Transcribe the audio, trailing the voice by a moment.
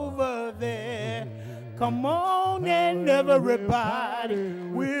Come on, and everybody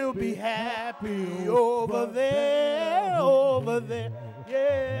will be happy over there, over there.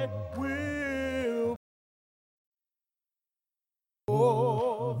 Yeah, we'll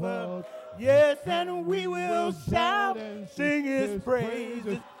over. Yes, and we will shout, sing his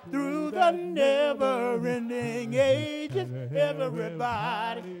praises through the never-ending ages.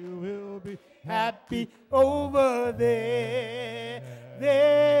 Everybody will be happy over there.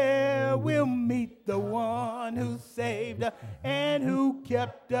 There we'll meet the one who saved us and who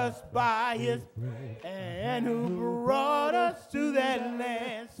kept us by his and who brought us to that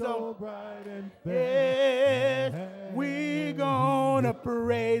land so bright and fair. Yes, we're gonna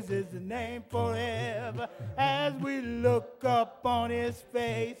praise his name forever as we look up on his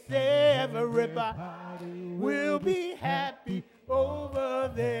face. Everybody will be happy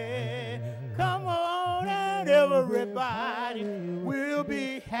over there. Come on, and everybody will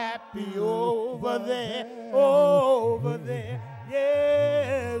be happy over there, over there.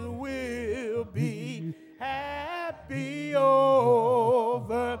 Yes, we'll be happy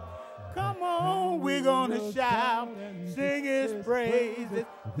over. Come on, we're gonna shout, sing his praises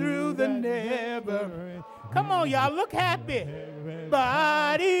through the never. Come on, y'all, look happy.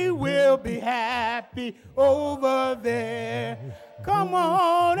 Everybody will be happy over there. Come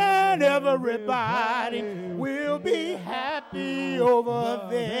on, and everybody will be happy over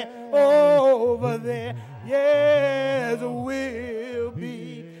there, over there. Yes, we'll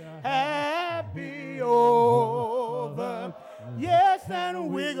be happy over. Yes, and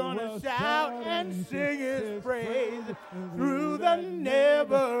we're gonna shout and sing his praise through the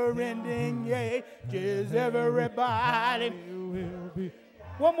never-ending ages. Everybody will be.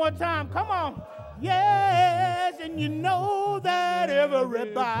 One more time, come on. Yes, and you know that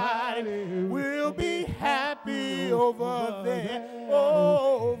everybody will be happy over there,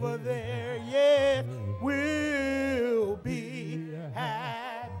 over there. Yes, we'll be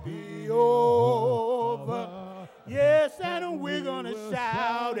happy over. Yes, and we're gonna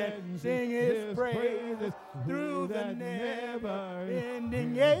shout and sing his praises through the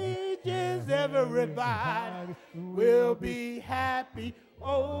never-ending ages. Everybody will be happy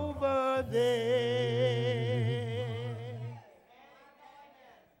over there.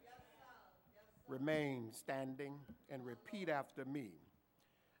 Remain standing and repeat after me.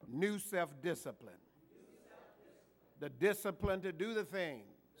 New self-discipline. The discipline to do the things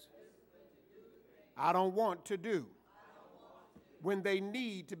I don't want to do when they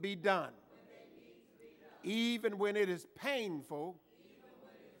need to be done, even when it is painful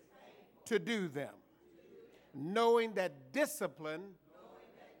to do them, knowing that discipline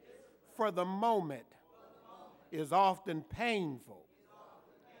for the moment is often painful,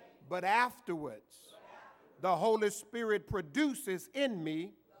 but afterwards the Holy Spirit produces in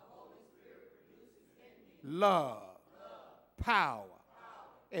me love, power,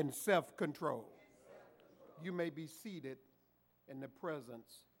 and self-control. You may be seated in the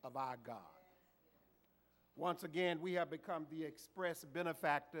presence of our God. Once again, we have become the express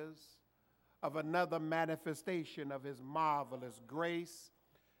benefactors of another manifestation of his marvelous grace.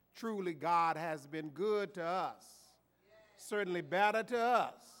 Truly, God has been good to us, certainly better to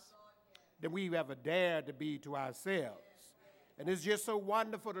us than we've ever dared to be to ourselves. And it's just so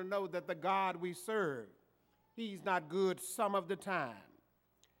wonderful to know that the God we serve, he's not good some of the time.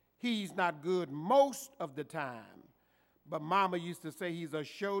 He's not good most of the time. But Mama used to say he's a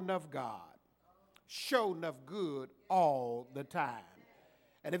sure-enough God, sure-enough good all the time.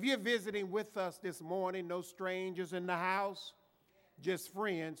 And if you're visiting with us this morning, no strangers in the house, just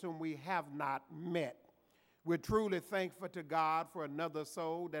friends whom we have not met. We're truly thankful to God for another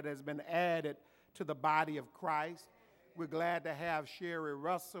soul that has been added to the body of Christ. We're glad to have Sherry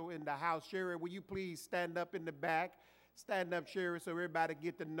Russell in the house. Sherry, will you please stand up in the back? Stand up, Sherry, so everybody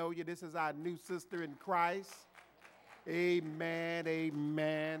get to know you. This is our new sister in Christ. Amen,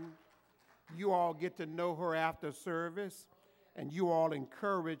 amen. You all get to know her after service, and you all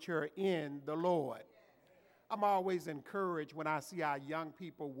encourage her in the Lord. I'm always encouraged when I see our young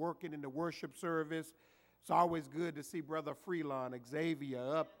people working in the worship service. It's always good to see Brother Freelon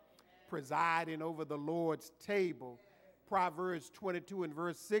Xavier up presiding over the Lord's table. Proverbs 22 and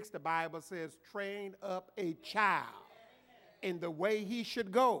verse 6, the Bible says, train up a child in the way he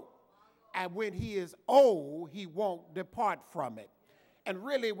should go, and when he is old, he won't depart from it. And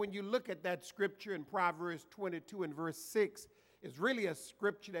really, when you look at that scripture in Proverbs 22 and verse 6, it's really a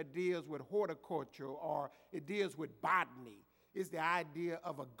scripture that deals with horticulture, or it deals with botany. It's the idea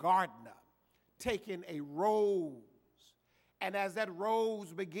of a gardener taking a rose, and as that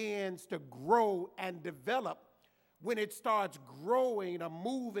rose begins to grow and develop, when it starts growing or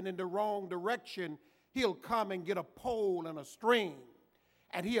moving in the wrong direction, he'll come and get a pole and a string,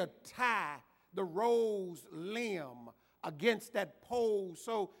 and he'll tie the rose limb against that pole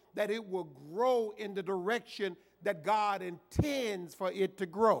so that it will grow in the direction that God intends for it to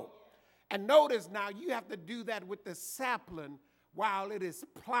grow. And notice now, you have to do that with the sapling while it is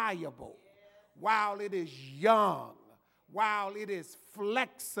pliable, while it is young, while it is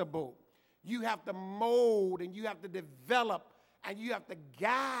flexible. You have to mold and you have to develop and you have to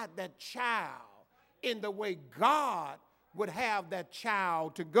guide that child in the way God would have that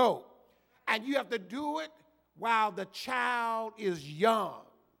child to go. And you have to do it while the child is young.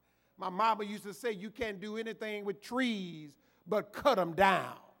 My mama used to say you can't do anything with trees but cut them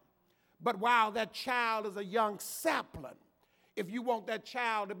down. But while that child is a young sapling, if you want that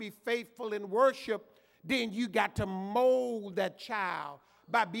child to be faithful in worship, then you got to mold that child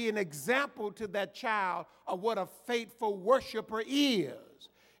by being an example to that child of what a faithful worshiper is.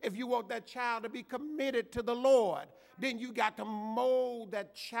 If you want that child to be committed to the Lord, then you got to mold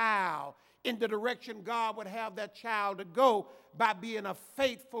that child in the direction God would have that child to go by being a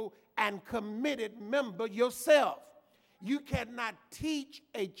faithful and committed member yourself. You cannot teach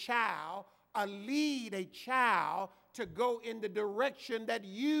a child or lead a child to go in the direction that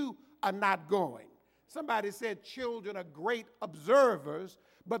you are not going. Somebody said children are great observers,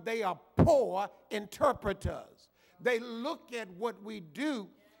 but they are poor interpreters. They look at what we do,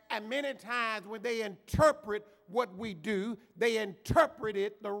 and many times when they interpret what we do, they interpret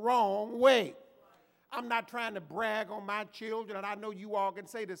it the wrong way. I'm not trying to brag on my children, and I know you all can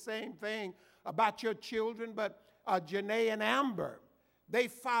say the same thing about your children, but Janae and Amber, they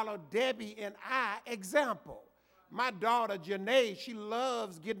follow Debbie and I example. My daughter, Janae, she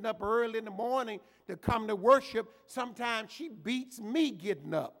loves getting up early in the morning to come to worship. Sometimes she beats me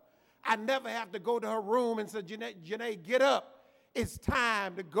getting up. I never have to go to her room and say, Janae, get up. It's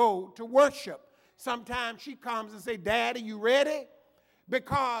time to go to worship. Sometimes she comes and say, Daddy, you ready?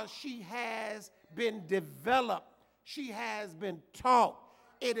 Because she has been developed. She has been taught.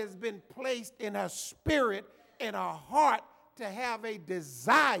 It has been placed in her spirit, in her heart, to have a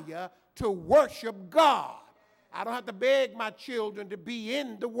desire to worship God. I don't have to beg my children to be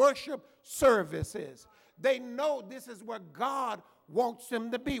in the worship services. They know this is where God wants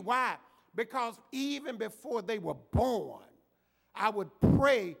them to be. Why? Because even before they were born, I would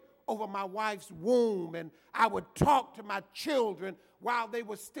pray over my wife's womb, and I would talk to my children while they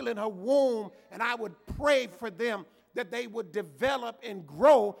were still in her womb, and I would pray for them that they would develop and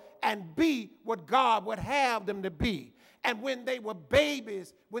grow and be what God would have them to be. And when they were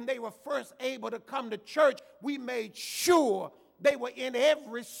babies, when they were first able to come to church, we made sure they were in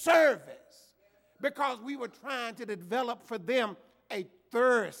every service because we were trying to develop for them a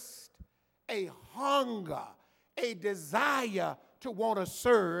thirst, a hunger, a desire to want to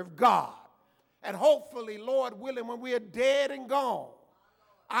serve God. And hopefully, Lord willing, when we are dead and gone,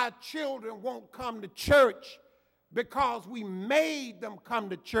 our children won't come to church because we made them come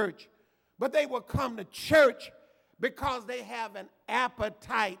to church, but they will come to church because they have an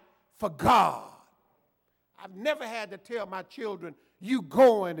appetite for God. I've never had to tell my children, you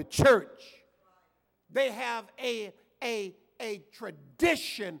going to church. They have a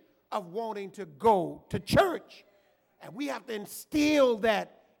tradition of wanting to go to church. And we have to instill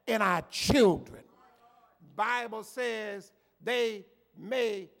that in our children. Bible says they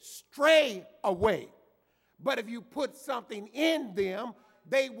may stray away, but if you put something in them,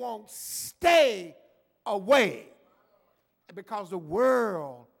 they won't stay away. Because the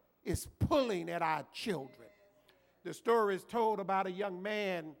world is pulling at our children. The story is told about a young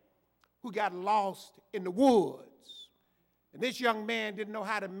man who got lost in the woods. And this young man didn't know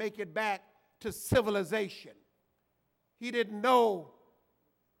how to make it back to civilization. He didn't know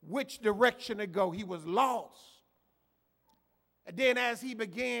which direction to go. He was lost. And then as he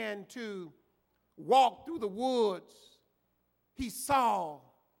began to walk through the woods, he saw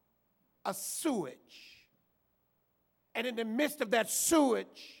a sewage. And in the midst of that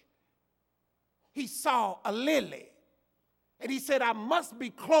sewage, he saw a lily. And he said, I must be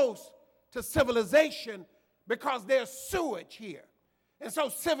close to civilization because there's sewage here. And so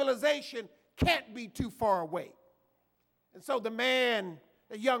civilization can't be too far away. And so the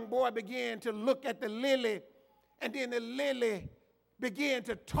young boy began to look at the lily, and then the lily began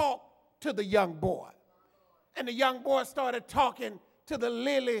to talk to the young boy. And the young boy started talking to the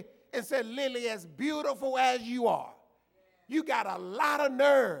lily and said, Lily, as beautiful as you are, you got a lot of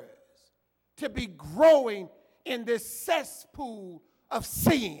nerves to be growing in this cesspool of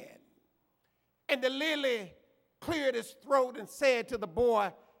sin. And the lily cleared his throat and said to the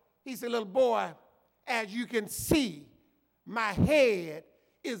boy, he said, little boy, as you can see, my head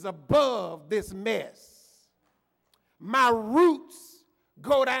is above this mess. My roots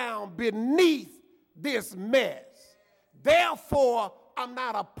go down beneath this mess. Therefore, I'm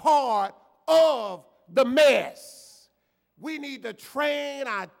not a part of the mess. We need to train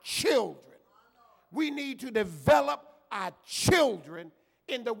our children. We need to develop our children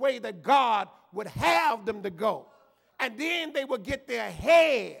in the way that God would have them to go. And then they will get their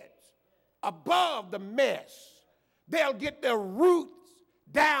heads above the mess. They'll get their roots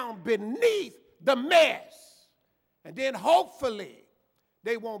down beneath the mess. And then hopefully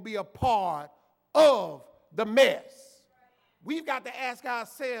they won't be a part of the mess. We've got to ask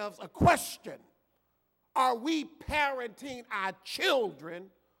ourselves a question. Are we parenting our children,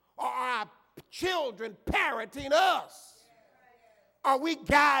 or are our children parenting us? Are we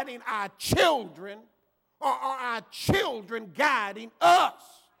guiding our children, or are our children guiding us?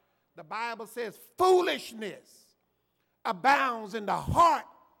 The Bible says foolishness abounds in the heart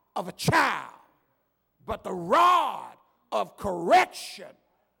of a child, but the rod of correction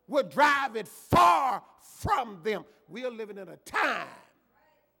will drive it far from them. We are living in a time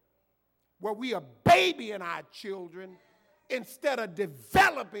where we are babying our children instead of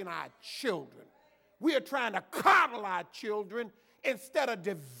developing our children. We are trying to coddle our children instead of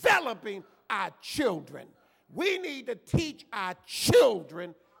developing our children. We need to teach our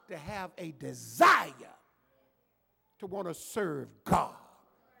children to have a desire to want to serve God.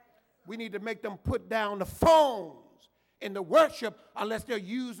 We need to make them put down the phones in the worship unless they're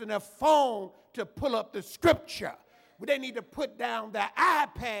using their phone to pull up the scripture. They need to put down their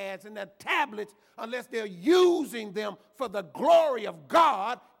iPads and their tablets unless they're using them for the glory of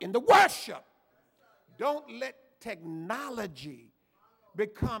God in the worship. Don't let technology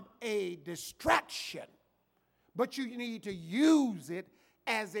become a distraction, but you need to use it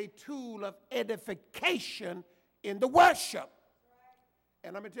as a tool of edification in the worship.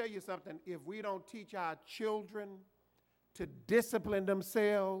 And I'm going to tell you something. If we don't teach our children to discipline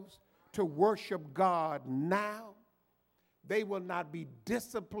themselves to worship God now, they will not be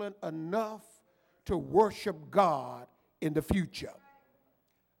disciplined enough to worship God in the future.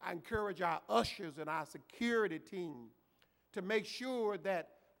 I encourage our ushers and our security team to make sure that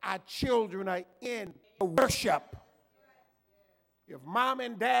our children are in worship. If mom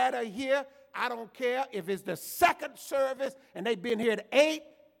and dad are here, I don't care if it's the second service and they've been here at 8,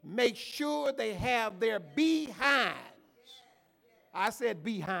 make sure they have their behinds. I said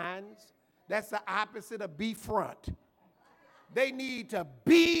behinds. That's the opposite of be front. They need to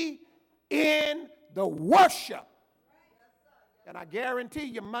be in the worship. And I guarantee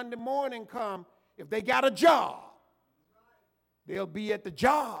you Monday morning come, if they got a job, they'll be at the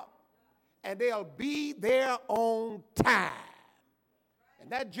job and they'll be there on time. And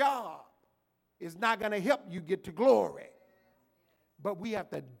that job is not going to help you get to glory. But we have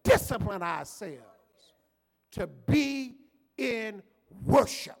to discipline ourselves to be in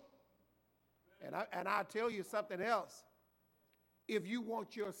worship. And I'll tell you something else. If you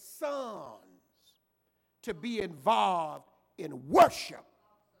want your sons to be involved in worship,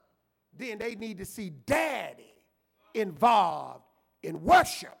 then they need to see daddy involved in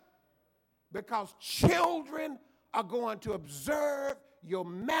worship. Because children are going to observe your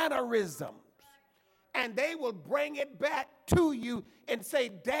mannerisms, and they will bring it back to you and say,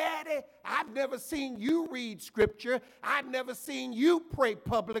 Daddy, I've never seen you read scripture. I've never seen you pray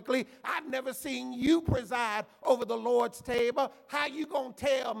publicly. I've never seen you preside over the Lord's table. How you going to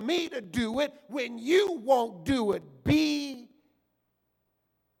tell me to do it when you won't do it? Be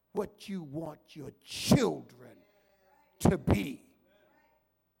what you want your children to be.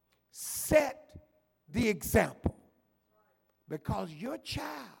 Set the example, because your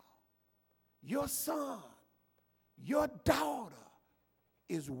child, your son, your daughter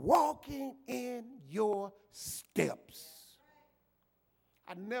is walking in your steps.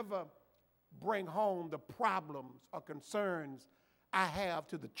 I never bring home the problems or concerns I have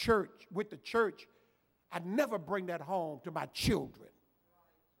to the church, with the church. I never bring that home to my children.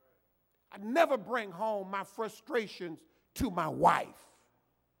 I never bring home my frustrations to my wife.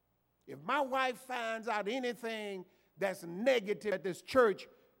 If my wife finds out anything that's negative at this church,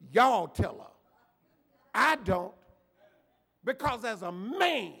 y'all tell her. I don't, because as a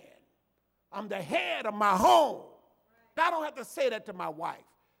man, I'm the head of my home. I don't have to say that to my wife.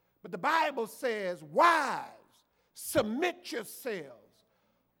 But the Bible says, wives, submit yourselves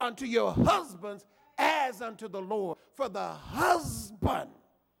unto your husbands as unto the Lord. For the husband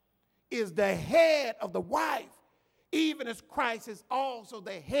is the head of the wife, even as Christ is also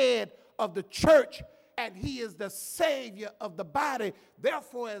the head of the church, and he is the Savior of the body.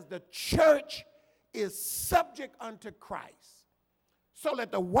 Therefore, as the church is subject unto Christ, So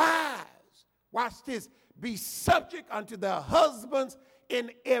let the wives, watch this, be subject unto their husbands in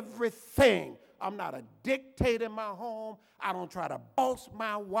everything. I'm not a dictator in my home. I don't try to boss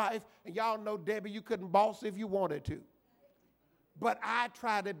my wife. And y'all know, Debbie, you couldn't boss if you wanted to. But I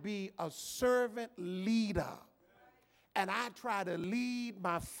try to be a servant leader. And I try to lead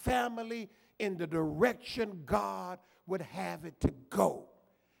my family in the direction God would have it to go.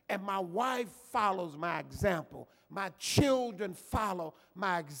 And my wife follows my example. My children follow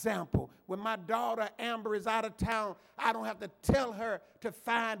my example. When my daughter Amber is out of town, I don't have to tell her to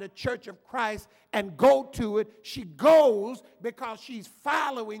find a Church of Christ and go to it. She goes because she's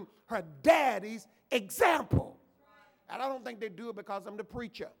following her daddy's example. And I don't think they do it because I'm the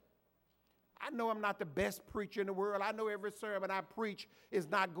preacher. I know I'm not the best preacher in the world. I know every sermon I preach is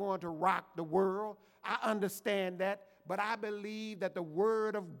not going to rock the world. I understand that. But I believe that the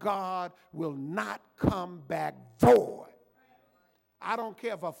word of God will not come back void. I don't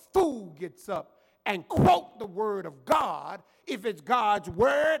care if a fool gets up and quote the word of God. If it's God's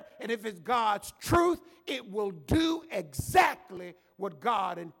word and if it's God's truth, it will do exactly what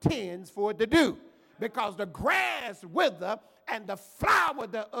God intends for it to do. Because the grass wither and the flower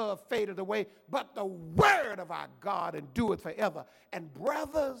thereof fadeth away, but the word of our God endureth forever. And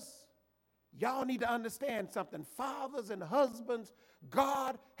brothers, y'all need to understand something. Fathers and husbands,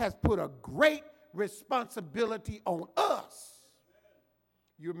 God has put a great responsibility on us.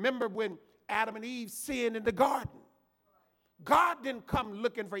 You remember when Adam and Eve sinned in the garden? God didn't come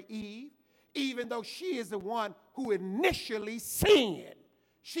looking for Eve, even though she is the one who initially sinned.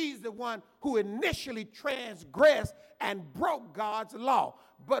 She's the one who initially transgressed and broke God's law.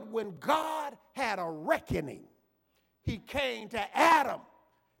 But when God had a reckoning, he came to Adam.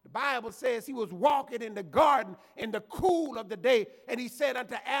 The Bible says he was walking in the garden in the cool of the day, and he said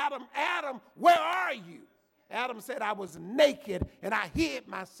unto Adam, Adam, where are you? Adam said, I was naked, and I hid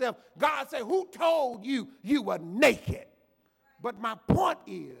myself. God said, who told you you were naked? But my point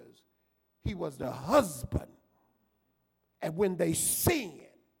is, he was the husband. And when they sinned,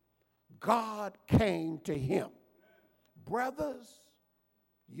 God came to him. Brothers,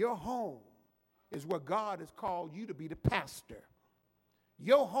 your home is where God has called you to be the pastor.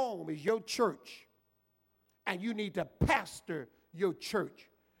 Your home is your church, and you need to pastor your church.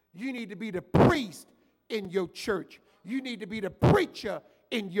 You need to be the priest in your church. You need to be the preacher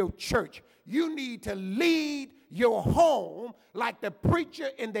in your church. You need to lead your home like the preacher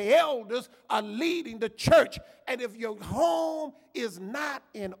and the elders are leading the church. And if your home is not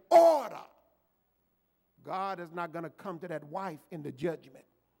in order, God is not going to come to that wife in the judgment.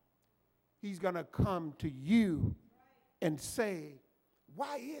 He's going to come to you and say,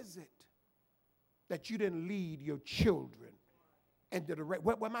 why is it that you didn't lead your children into the right?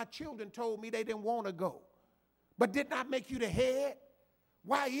 Well, my children told me they didn't want to go, but did not make you the head.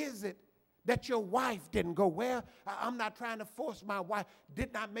 Why is it that your wife didn't go? Well, I'm not trying to force my wife.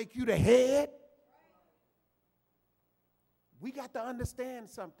 Did not make you the head. We got to understand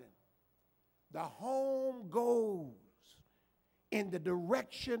something. The home goes in the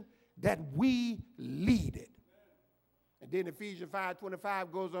direction that we lead it. And then Ephesians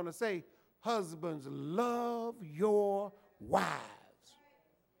 5:25 goes on to say, husbands, love your wives,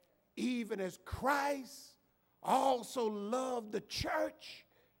 even as Christ also loved the church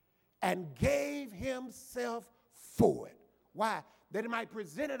and gave himself for it. Why? That he might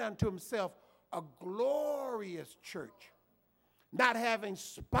present it unto himself a glorious church, not having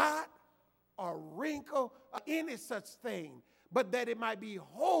spot or wrinkle or any such thing, but that it might be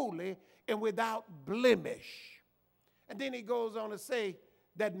holy and without blemish. And then he goes on to say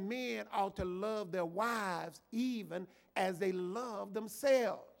that men ought to love their wives even as they love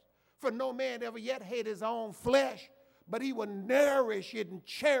themselves. For no man ever yet hated his own flesh, but he will nourish it and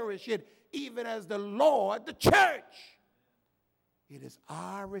cherish it, even as the Lord, the church. It is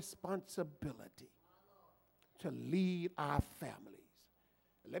our responsibility to lead our families.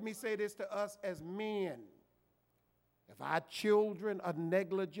 Let me say this to us as men. If our children are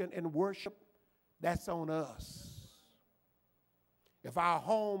negligent in worship, that's on us. If our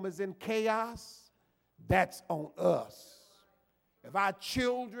home is in chaos, that's on us. If our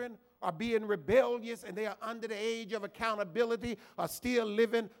children are being rebellious and they are under the age of accountability or still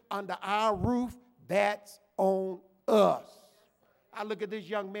living under our roof, that's on us. I look at this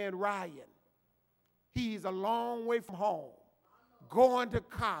young man, Ryan. He's a long way from home, going to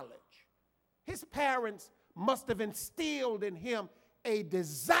college. His parents must have instilled in him a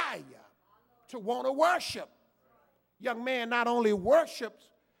desire to want to worship. Young man not only worships,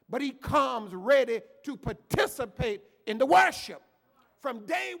 but he comes ready to participate in the worship. From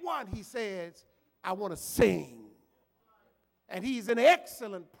day one, he says, I want to sing. And he's an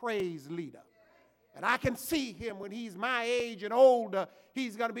excellent praise leader. And I can see him when he's my age and older.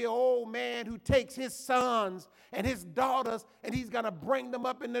 He's going to be an old man who takes his sons and his daughters and he's going to bring them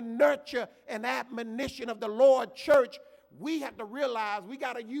up in the nurture and admonition of the Lord church. We have to realize we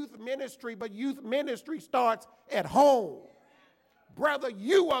got a youth ministry, but youth ministry starts at home. Brother,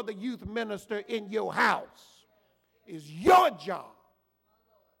 you are the youth minister in your house. It's your job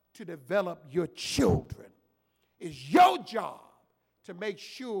to develop your children. It's your job to make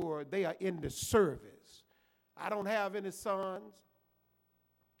sure they are in the service. I don't have any sons,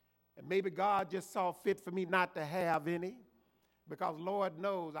 and maybe God just saw fit for me not to have any, because Lord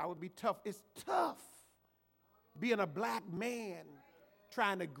knows I would be tough. It's tough being a black man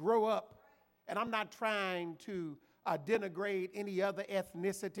trying to grow up, and I'm not trying to denigrate any other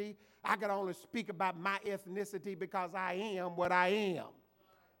ethnicity. I can only speak about my ethnicity because I am what I am.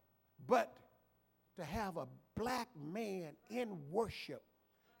 But to have a black man in worship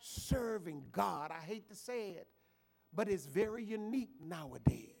serving God, I hate to say it, but it's very unique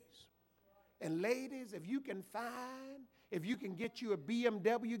nowadays. And ladies, if you can get you a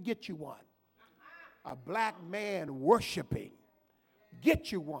BMW, get you one. A black man worshiping,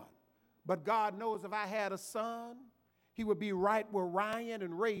 get you one. But God knows if I had a son, he would be right where Ryan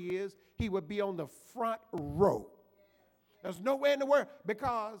and Ray is. He would be on the front row. There's nowhere in the world,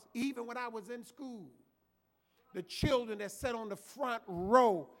 because even when I was in school, the children that sat on the front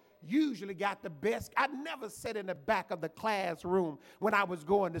row usually got the best. I never sat in the back of the classroom when I was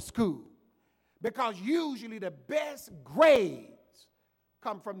going to school, because usually the best grades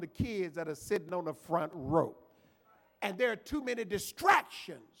come from the kids that are sitting on the front row. And there are too many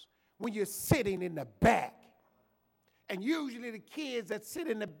distractions when you're sitting in the back. And usually the kids that sit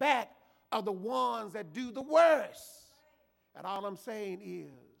in the back are the ones that do the worst. And all I'm saying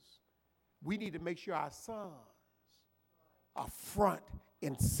is we need to make sure our sons are front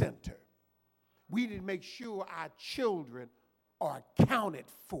and center. We need to make sure our children are accounted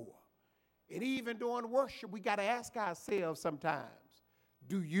for. And even during worship, we got to ask ourselves sometimes,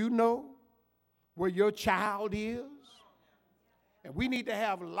 do you know where your child is? And we need to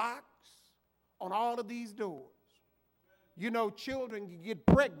have locks on all of these doors. You know, children can get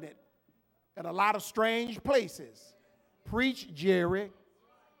pregnant in a lot of strange places. Preach, Jerry.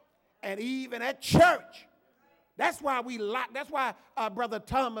 And even at church. That's why we lock. That's why Brother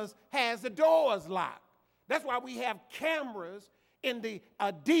Thomas has the doors locked. That's why we have cameras in the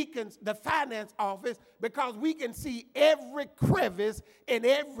deacons, the finance office, because we can see every crevice and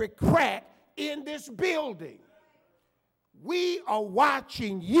every crack in this building. We are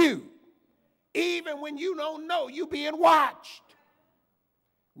watching you. Even when you don't know you're being watched.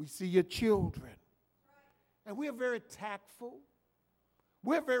 We see your children. And we're very tactful.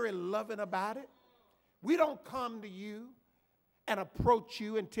 We're very loving about it. We don't come to you and approach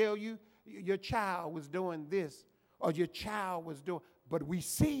you and tell you your child was doing this or your child was doing, but we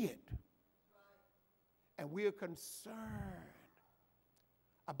see it. And we're concerned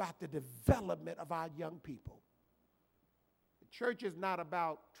about the development of our young people. The church is not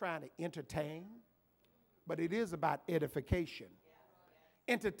about trying to entertain, but it is about edification.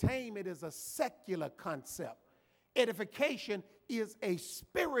 Entertainment is a secular concept. Edification is a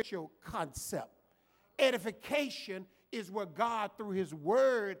spiritual concept. Edification is where God, through his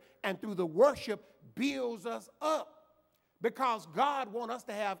word and through the worship, builds us up. Because God wants us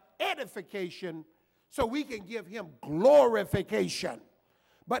to have edification so we can give him glorification.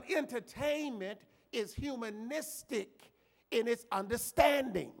 But entertainment is humanistic in its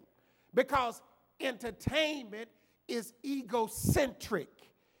understanding. Because entertainment is egocentric.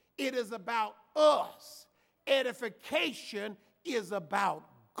 It is about us. Edification is about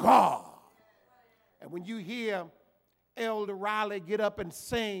God. And when you hear Elder Riley get up and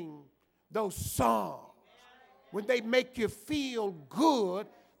sing those songs, when they make you feel good,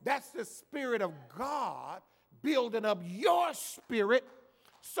 that's the Spirit of God building up your spirit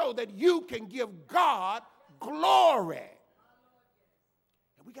so that you can give God glory.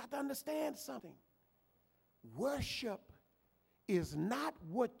 And we got to understand something. Worship is not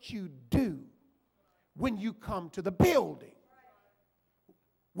what you do when you come to the building.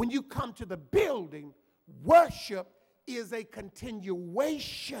 When you come to the building, worship is a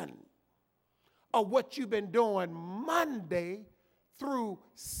continuation of what you've been doing Monday through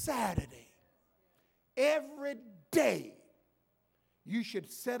Saturday. Every day, you should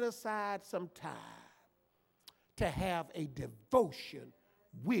set aside some time to have a devotion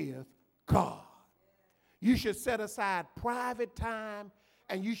with God. You should set aside private time,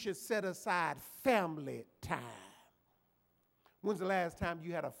 and you should set aside family time. When's the last time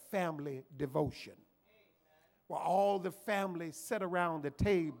you had a family devotion? where all the family sat around the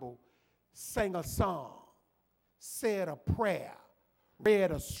table, sang a song, said a prayer,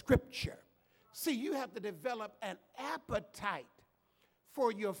 read a scripture. See, you have to develop an appetite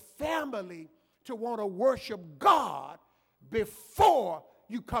for your family to want to worship God before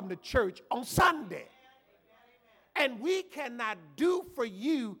you come to church on Sunday. And we cannot do for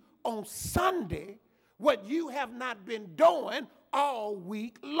you on Sunday what you have not been doing all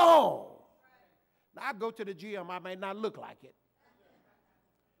week long. Now, I go to the gym. I may not look like it.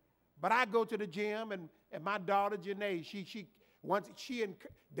 But I go to the gym, and my daughter, Janae, she and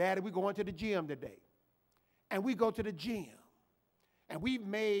Daddy, we going to the gym today. And we go to the gym. And we've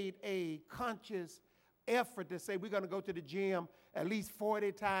made a conscious effort to say we're going to go to the gym at least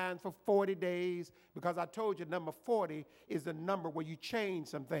 40 times for 40 days, because I told you number 40 is the number where you change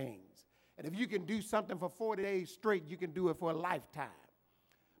some things. And if you can do something for 40 days straight, you can do it for a lifetime.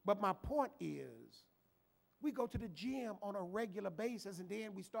 But my point is, we go to the gym on a regular basis, and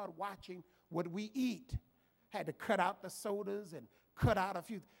then we start watching what we eat. Had to cut out the sodas and cut out a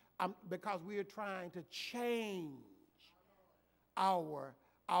few, because we are trying to change our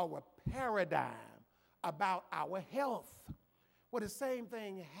paradigm about our health. Well, the same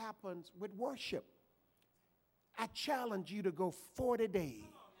thing happens with worship. I challenge you to go 40 days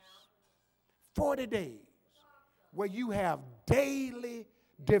where you have daily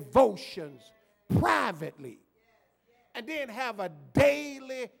devotions privately, and then have a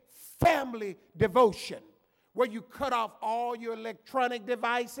daily family devotion where you cut off all your electronic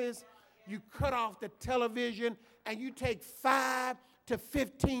devices, you cut off the television, and you take 5 to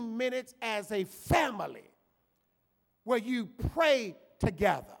 15 minutes as a family where you pray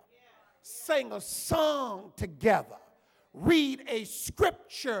together, sing a song together, read a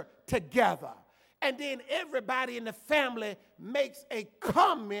scripture together, and then everybody in the family makes a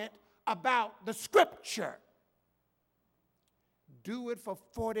comment about the scripture. Do it for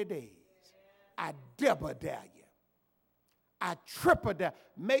 40 days. I double dare you. I triple dare.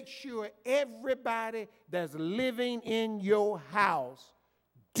 Make sure everybody that's living in your house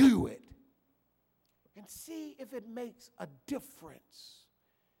do it. And see if it makes a difference.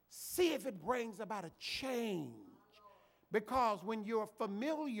 See if it brings about a change. Because when your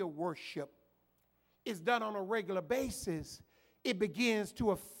familiar worship is done on a regular basis, it begins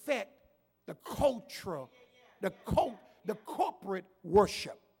to affect the cultural, the corporate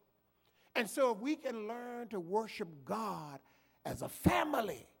worship. And so if we can learn to worship God as a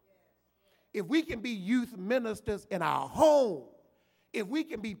family, if we can be youth ministers in our home, if we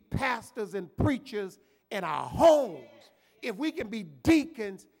can be pastors and preachers in our homes, if we can be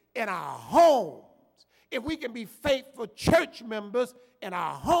deacons in our homes, if we can be faithful church members in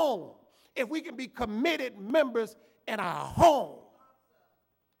our home, if we can be committed members in our home,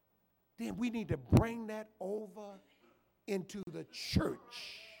 then we need to bring that over into the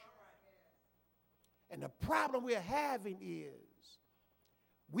church. And the problem we're having is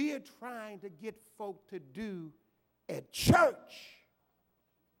we are trying to get folk to do at church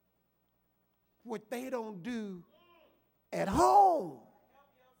what they don't do at home.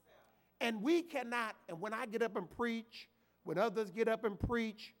 And we cannot, and when I get up and preach, when others get up and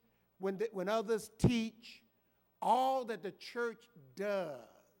preach, when others teach, all that the church does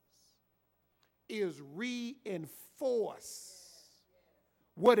is reinforce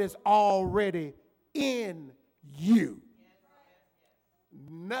what is already in you.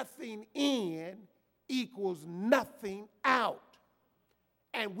 Nothing in equals nothing out.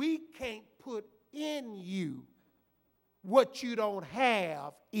 And we can't put in you what you don't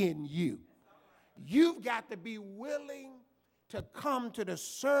have in you. You've got to be willing to come to the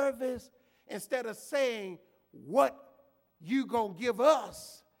service instead of saying what you gonna give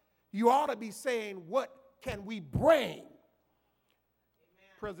us. You ought to be saying, what can we bring? Amen.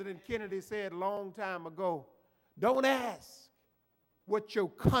 President Kennedy said a long time ago, don't ask what your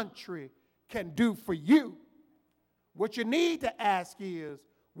country can do for you. What you need to ask is,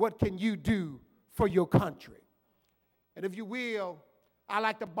 what can you do for your country? And if you will, I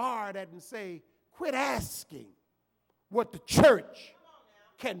like to borrow that and say, quit asking what the church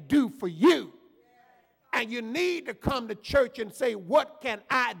can do for you. And you need to come to church and say, what can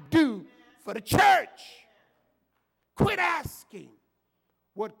I do for the church? Quit asking,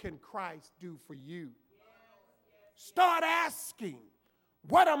 what can Christ do for you? Start asking,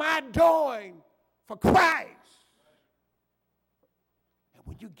 what am I doing for Christ? And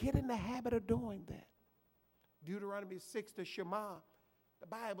when you get in the habit of doing that, Deuteronomy 6, the Shema, the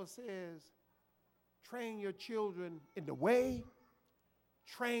Bible says, train your children in the way,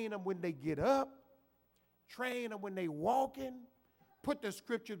 train them when they get up, train them when they walking, put the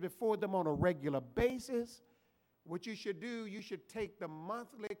scriptures before them on a regular basis. what you should do, you should take the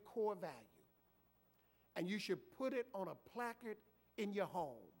monthly core value and you should put it on a placard in your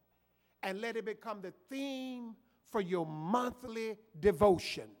home and let it become the theme for your monthly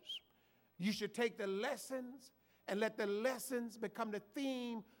devotions. You should take the lessons and let the lessons become the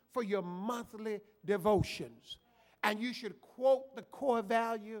theme for your monthly devotions. And you should quote the core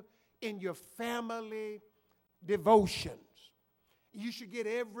value in your family devotions. You should get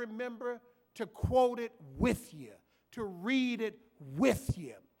every member to quote it with you, to read it with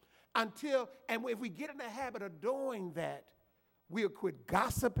you. And if we get in the habit of doing that, we'll quit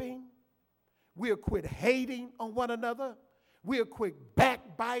gossiping, we'll quit hating on one another, we'll quit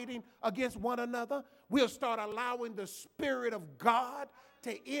backbiting against one another, we'll start allowing the Spirit of God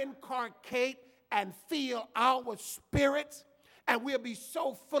to incarnate and fill our spirits, and we'll be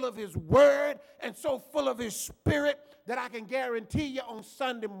so full of His Word and so full of His Spirit that I can guarantee you on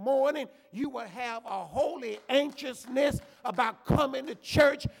Sunday morning you will have a holy anxiousness about coming to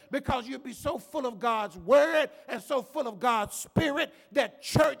church because you'll be so full of God's Word and so full of God's Spirit that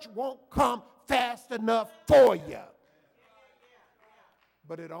church won't come fast enough for you.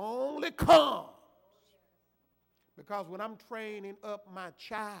 But it only comes because when I'm training up my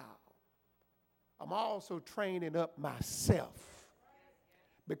child, I'm also training up myself.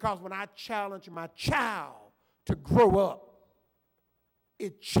 Because when I challenge my child to grow up,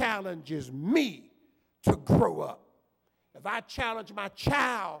 it challenges me to grow up. If I challenge my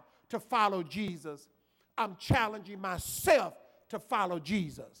child to follow Jesus, I'm challenging myself to follow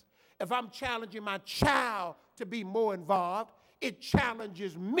Jesus. If I'm challenging my child to be more involved, it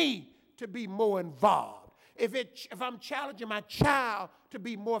challenges me to be more involved. If I'm challenging my child to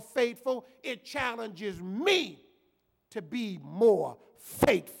be more faithful, it challenges me to be more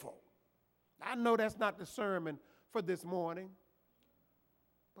faithful. I know that's not the sermon for this morning,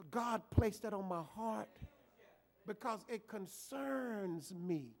 but God placed that on my heart because it concerns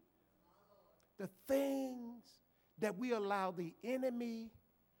me. The things that we allow the enemy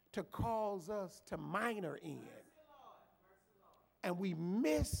to cause us to minor in, and we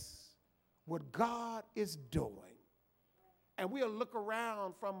miss what God is doing. And we'll look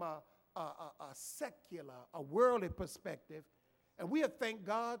around from a secular, a worldly perspective, and we'll think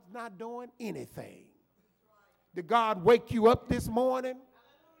God's not doing anything. Did God wake you up this morning?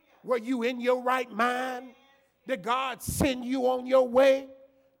 Were you in your right mind? Did God send you on your way?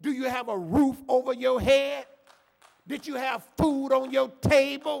 Do you have a roof over your head? Did you have food on your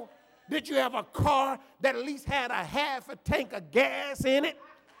table? Did you have a car that at least had a half a tank of gas in it?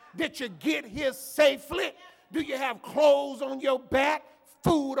 Did you get here safely? Do you have clothes on your back,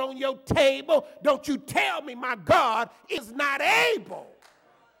 food on your table? Don't you tell me my God is not able.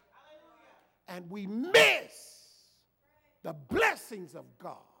 And we miss the blessings of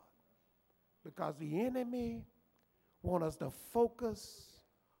God because the enemy wants us to focus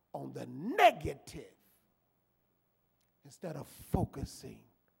on the negative instead of focusing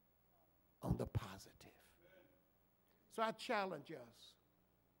on the positive. So I challenge us.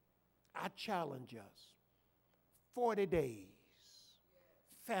 40 days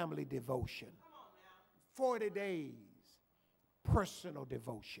family devotion. 40 days personal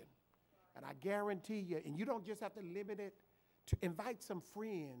devotion. And I guarantee you, and you don't just have to limit it to invite some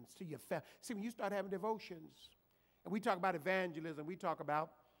friends to your family. See, when you start having devotions, and we talk about evangelism, we talk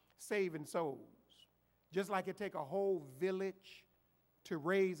about saving souls. Just like it takes a whole village to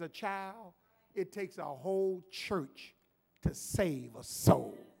raise a child, it takes a whole church to save a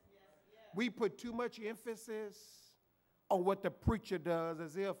soul. We put too much emphasis on what the preacher does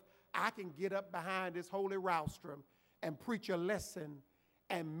as if I can get up behind this holy rostrum and preach a lesson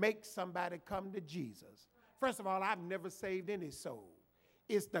and make somebody come to Jesus. First of all, I've never saved any soul.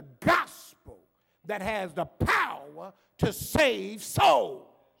 It's the gospel that has the power to save souls.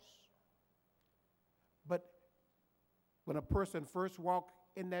 But when a person first walks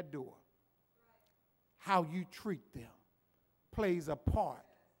in that door, how you treat them plays a part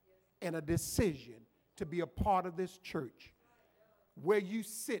in a decision to be a part of this church. Where you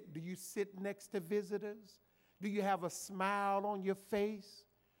sit, do you sit next to visitors? Do you have a smile on your face?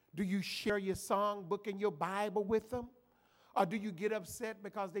 Do you share your songbook and your Bible with them? Or do you get upset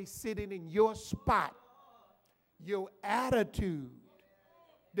because they're sitting in your spot? Your attitude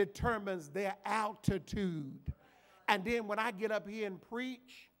determines their altitude. And then when I get up here and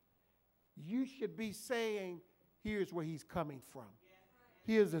preach, you should be saying, here's where he's coming from.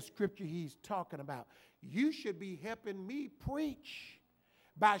 Here's the scripture he's talking about. You should be helping me preach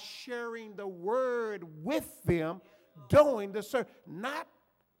by sharing the word with them during the service, not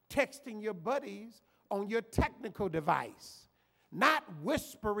texting your buddies on your technical device, not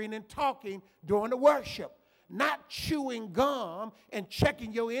whispering and talking during the worship, not chewing gum and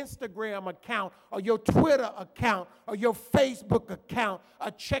checking your Instagram account or your Twitter account or your Facebook account or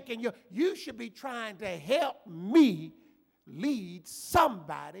checking you should be trying to help me lead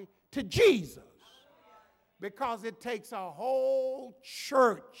somebody to Jesus. Because it takes a whole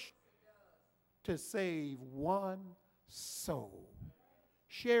church to save one soul.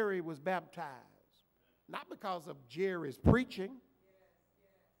 Sherry was baptized, not because of Jerry's preaching.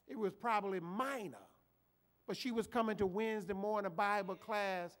 It was probably minor. But she was coming to Wednesday morning Bible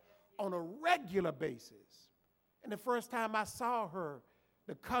class on a regular basis. And the first time I saw her,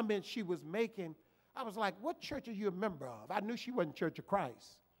 the comments she was making, I was like, what church are you a member of? I knew she wasn't Church of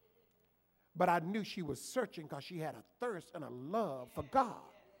Christ. But I knew she was searching because she had a thirst and a love for God.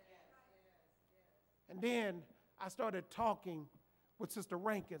 And then I started talking with Sister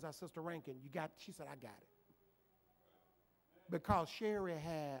Rankins. I said, Sister Rankin, you got, she said, I got it. Because Sherry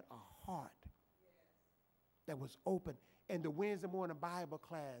had a heart that was open. And the Wednesday morning Bible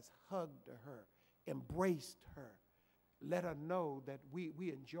class hugged her, embraced her, let her know that we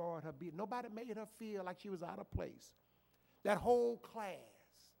enjoyed her being. Nobody made her feel like she was out of place. That whole class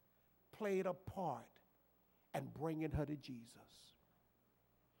played a part in bringing her to Jesus.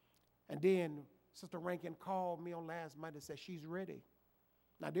 And then Sister Rankin called me on last Monday and said she's ready.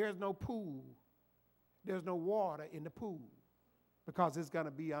 Now there's no pool. There's no water in the pool because it's going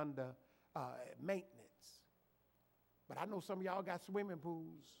to be under maintenance. But I know some of y'all got swimming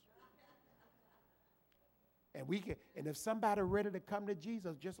pools. And if somebody ready to come to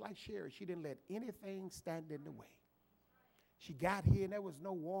Jesus, just like Sherry, she didn't let anything stand in the way. She got here and there was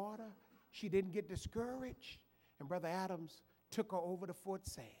no water. She didn't get discouraged. And Brother Adams took her over to Fort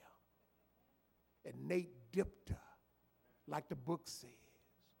Sam. And Nate dipped her, like the book says.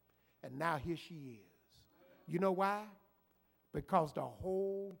 And now here she is. You know why? Because the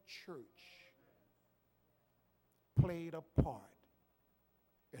whole church played a part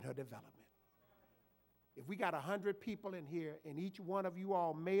in her development. If we got 100 people in here and each one of you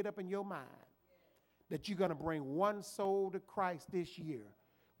all made up in your mind that you're going to bring one soul to Christ this year,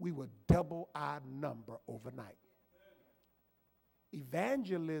 we will double our number overnight.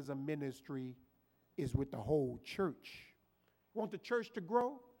 Evangelism ministry is with the whole church. Want the church to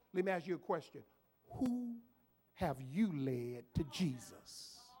grow? Let me ask you a question. Who have you led to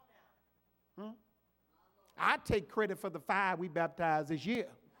Jesus? I take credit for the 5 we baptized this year.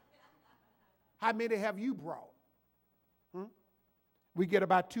 How many have you brought? We get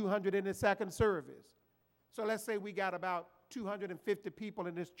about 200 in the second service. So let's say we got about 250 people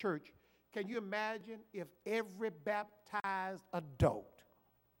in this church. Can you imagine if every baptized adult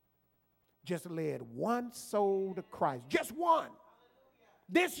just led one soul to Christ? Just one.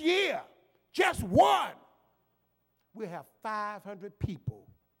 This year, just one. We'll have 500 people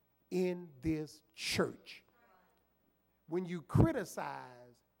in this church. When you criticize,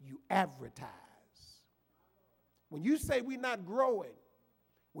 you advertise. When you say we're not growing,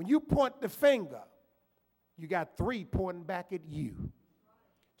 when you point the finger, you got 3 pointing back at you.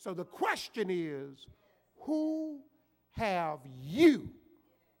 So the question is, who have you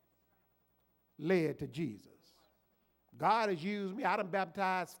led to Jesus? God has used me. I done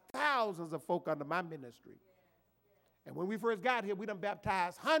baptized thousands of folk under my ministry. And when we first got here, we done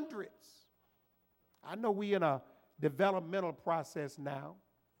baptized hundreds. I know we in a developmental process now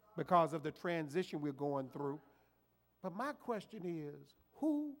because of the transition we're going through. But my question is,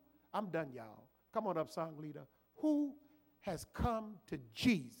 I'm done, y'all. Come on up, song leader. Who has come to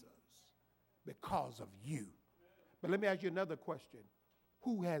Jesus because of you? But let me ask you another question.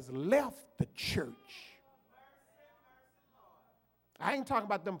 Who has left the church? I ain't talking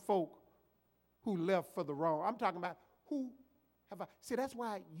about them folk who left for the wrong. I'm talking about who have I. See, that's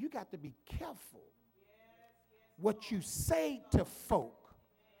why you got to be careful what you say to folk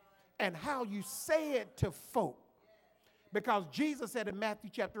and how you say it to folk. Because Jesus said in Matthew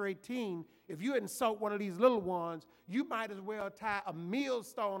chapter 18, if you insult one of these little ones, you might as well tie a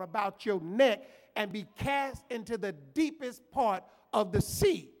millstone about your neck and be cast into the deepest part of the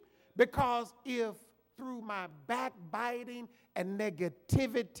sea. Because if through my backbiting and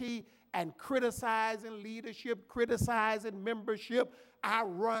negativity and criticizing leadership, criticizing membership, I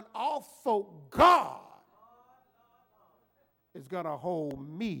run off folk, God is going to hold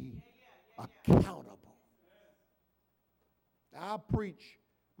me accountable. I'll preach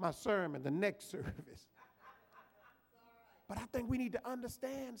my sermon the next service. But I think we need to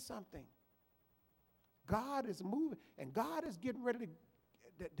understand something. God is moving, and God is getting ready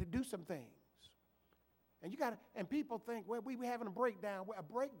to do some things. And and people think, well, we having a breakdown. Well, a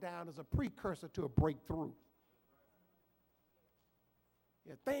breakdown is a precursor to a breakthrough.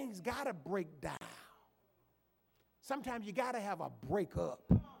 Yeah, things got to break down. Sometimes you got to have a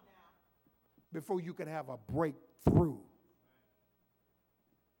breakup before you can have a breakthrough.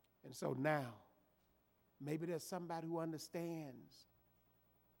 And so now, maybe there's somebody who understands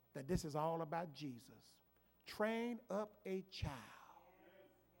that this is all about Jesus. Train up a child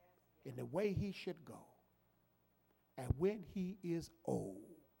in the way he should go. And when he is old,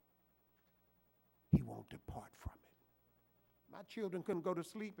 he won't depart from it. My children couldn't go to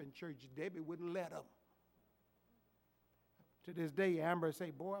sleep in church. Debbie wouldn't let them. To this day, Amber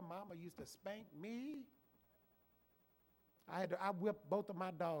say, boy, mama used to spank me. I whipped both of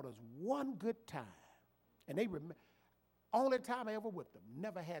my daughters one good time. And they remember, only time I ever whipped them,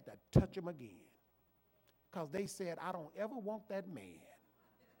 never had to touch them again. Because they said, I don't ever want that man.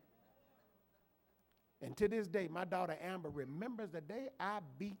 And to this day, my daughter Amber remembers the day I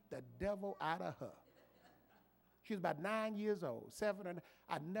beat the devil out of her. She was about 9 years old, 7 or 9.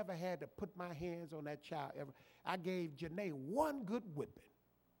 I never had to put my hands on that child ever. I gave Janae one good whipping.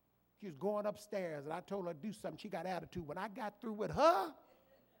 She was going upstairs, and I told her to do something. She got attitude. When I got through with her,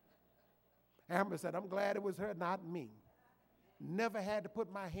 Amber said, I'm glad it was her, not me. Never had to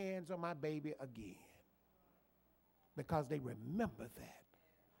put my hands on my baby again because they remember that.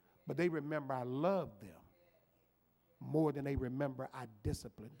 But they remember I loved them more than they remember I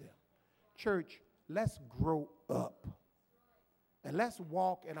disciplined them. Church, let's grow up. And let's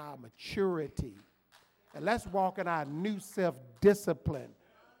walk in our maturity. And let's walk in our new self-discipline.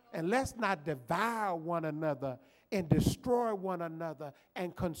 And let's not devour one another and destroy one another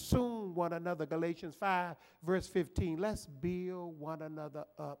and consume one another. Galatians 5, verse 15. Let's build one another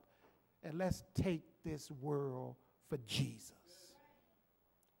up. And let's take this world for Jesus.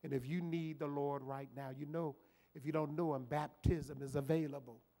 And if you need the Lord right now, you know, if you don't know him, baptism is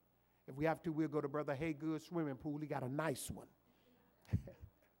available. If we have to, we'll go to Brother Haygood's swimming pool. He got a nice one.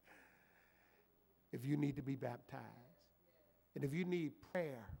 If you need to be baptized. And if you need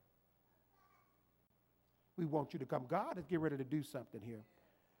prayer, we want you to come. God is getting ready to do something here.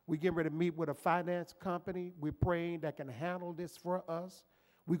 We're getting ready to meet with a finance company. We're praying that can handle this for us.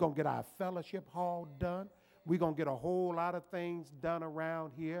 We're going to get our fellowship hall done. We're going to get a whole lot of things done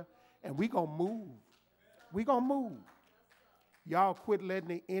around here. And we're going to move. We're going to move. Y'all quit letting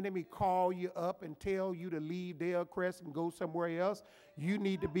the enemy call you up and tell you to leave Dale Crest and go somewhere else. You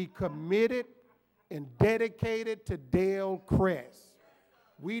need to be committed and dedicated to Dale Crest.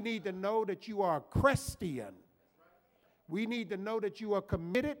 We need to know that you are a Christian. We need to know that you are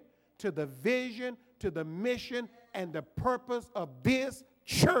committed to the vision, to the mission, and the purpose of this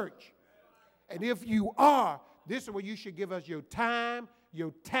church. And if you are, this is where you should give us your time,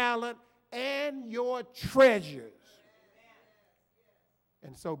 your talent, and your treasures.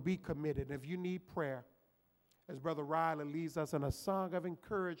 And so be committed. And if you need prayer, as Brother Riley leads us in a song of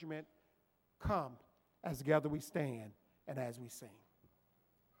encouragement, come as together we stand and as we sing.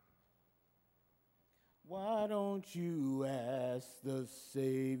 Why don't you ask the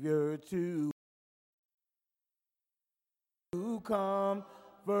Savior to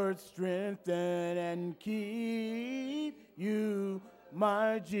comfort, strengthen, and keep you?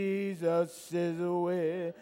 My Jesus is with